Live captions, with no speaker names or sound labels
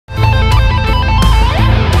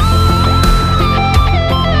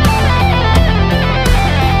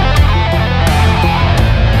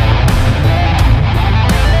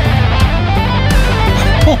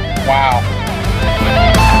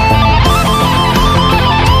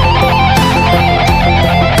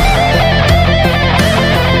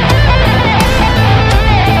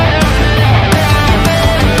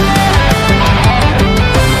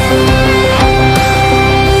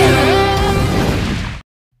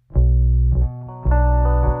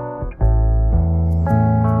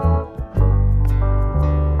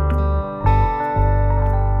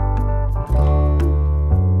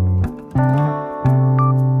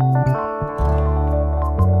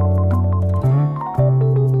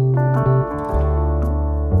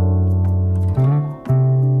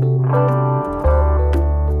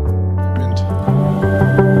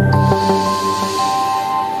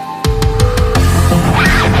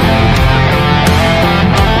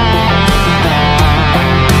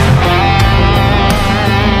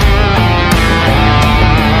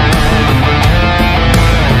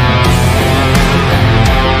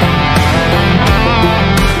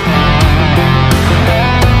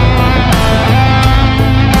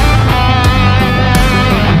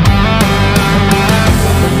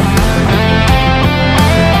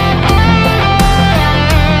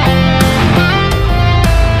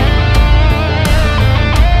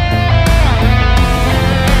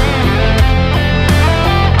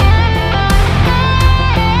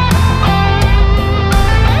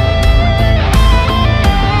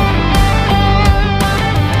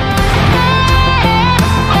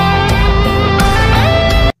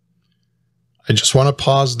I just want to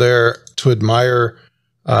pause there to admire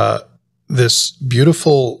this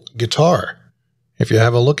beautiful guitar. If you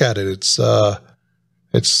have a look at it,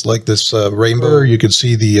 it's like this rainbow. You can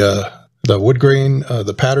see the wood grain,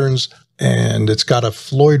 the patterns, and it's got a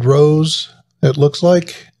Floyd Rose, it looks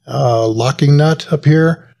like, locking nut up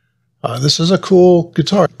here. This is a cool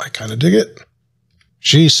guitar. I kind of dig it.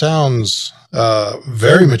 She sounds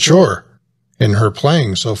very mature in her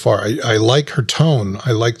playing so far. I like her tone.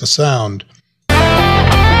 I like the sound.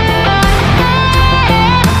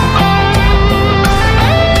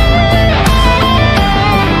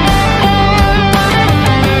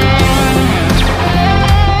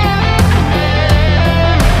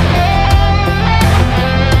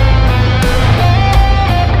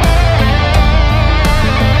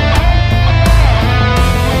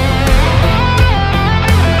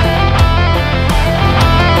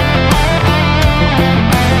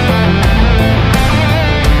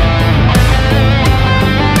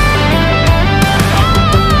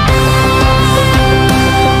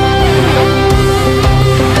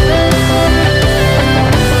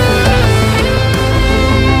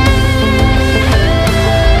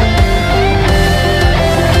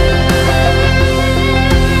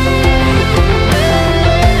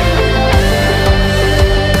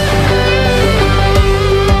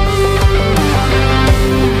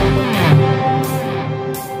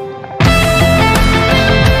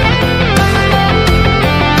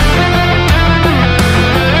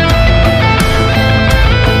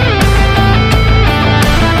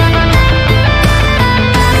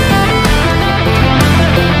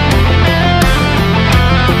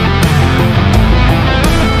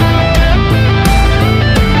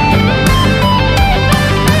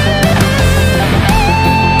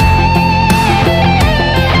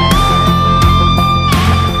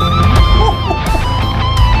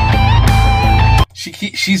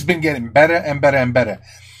 She's been getting better and better and better.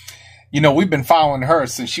 You know, we've been following her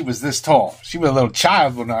since she was this tall. She was a little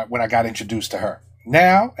child when I got introduced to her.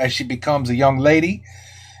 Now, as she becomes a young lady,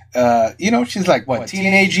 you know, she's like, what,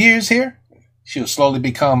 teenage years here? She'll slowly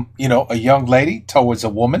become, you know, a young lady towards a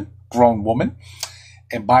woman, grown woman.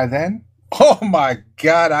 And by then, oh my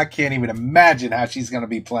God, I can't even imagine how she's going to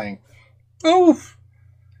be playing. Oof.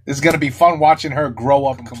 It's going to be fun watching her grow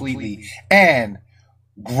up completely and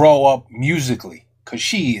grow up musically, because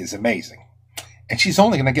she is amazing. And she's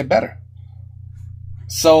only going to get better.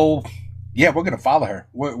 So, yeah, we're going to follow her.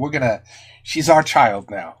 We're going to, she's our child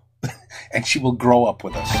now. And she will grow up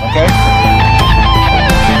with us, okay?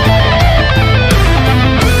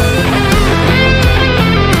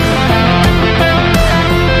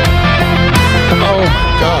 Oh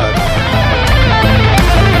my God.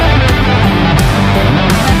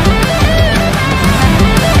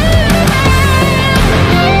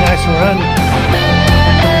 Nice run.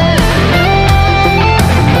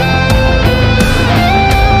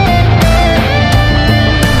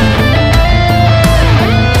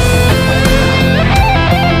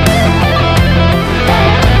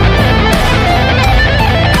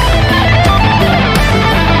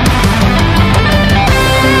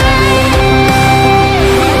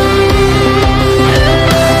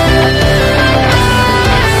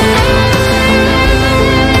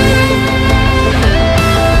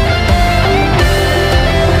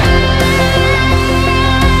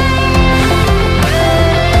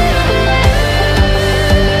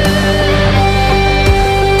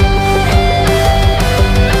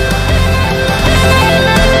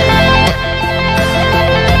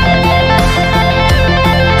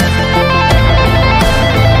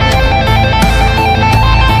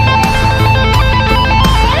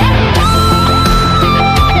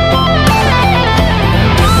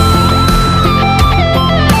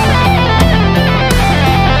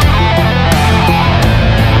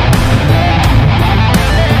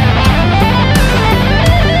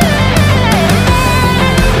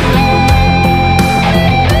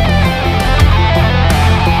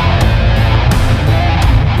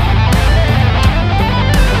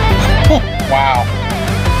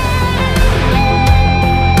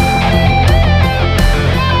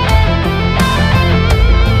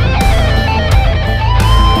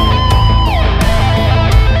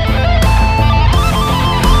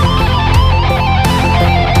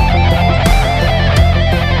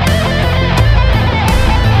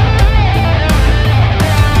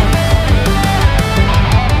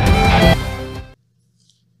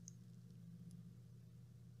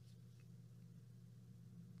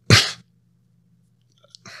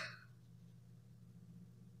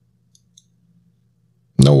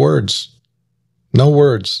 No words. No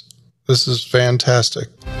words. This is fantastic.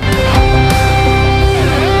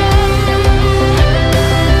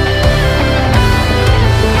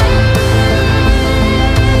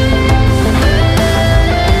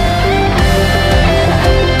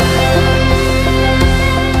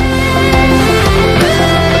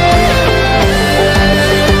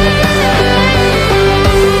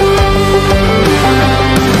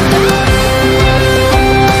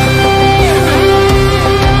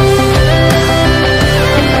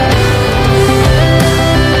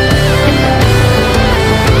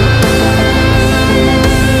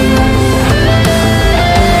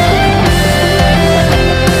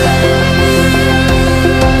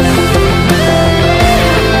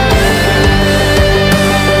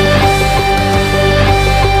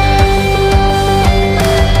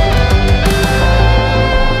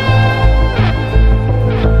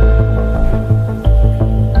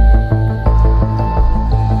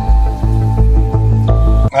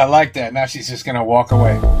 like that. Now she's just gonna walk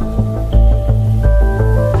away.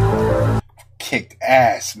 Kicked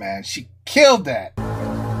ass, man. She killed that.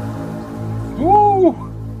 Woo!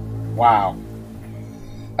 Wow.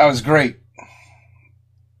 That was great.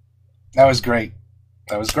 That was great.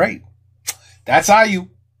 That was great. That's Ayu.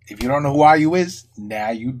 If you don't know who Ayu is,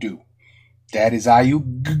 now you do. That is Ayu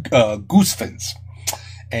Gusfanz.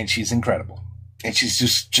 And she's incredible. And she's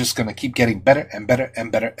just going to keep getting better and better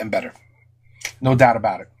and better and better. No doubt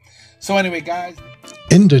about it. So anyway, guys.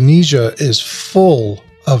 Indonesia is full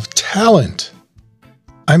of talent.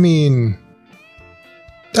 I mean,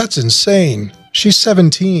 that's insane. She's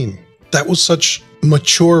 17. That was such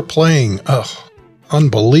mature playing. Ugh,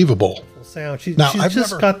 unbelievable. Sound. She's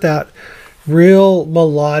just got that real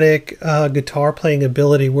melodic guitar playing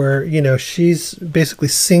ability where, you know, she's basically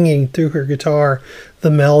singing through her guitar the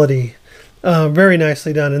melody. Very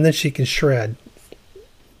nicely done. And then she can shred,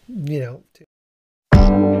 you know.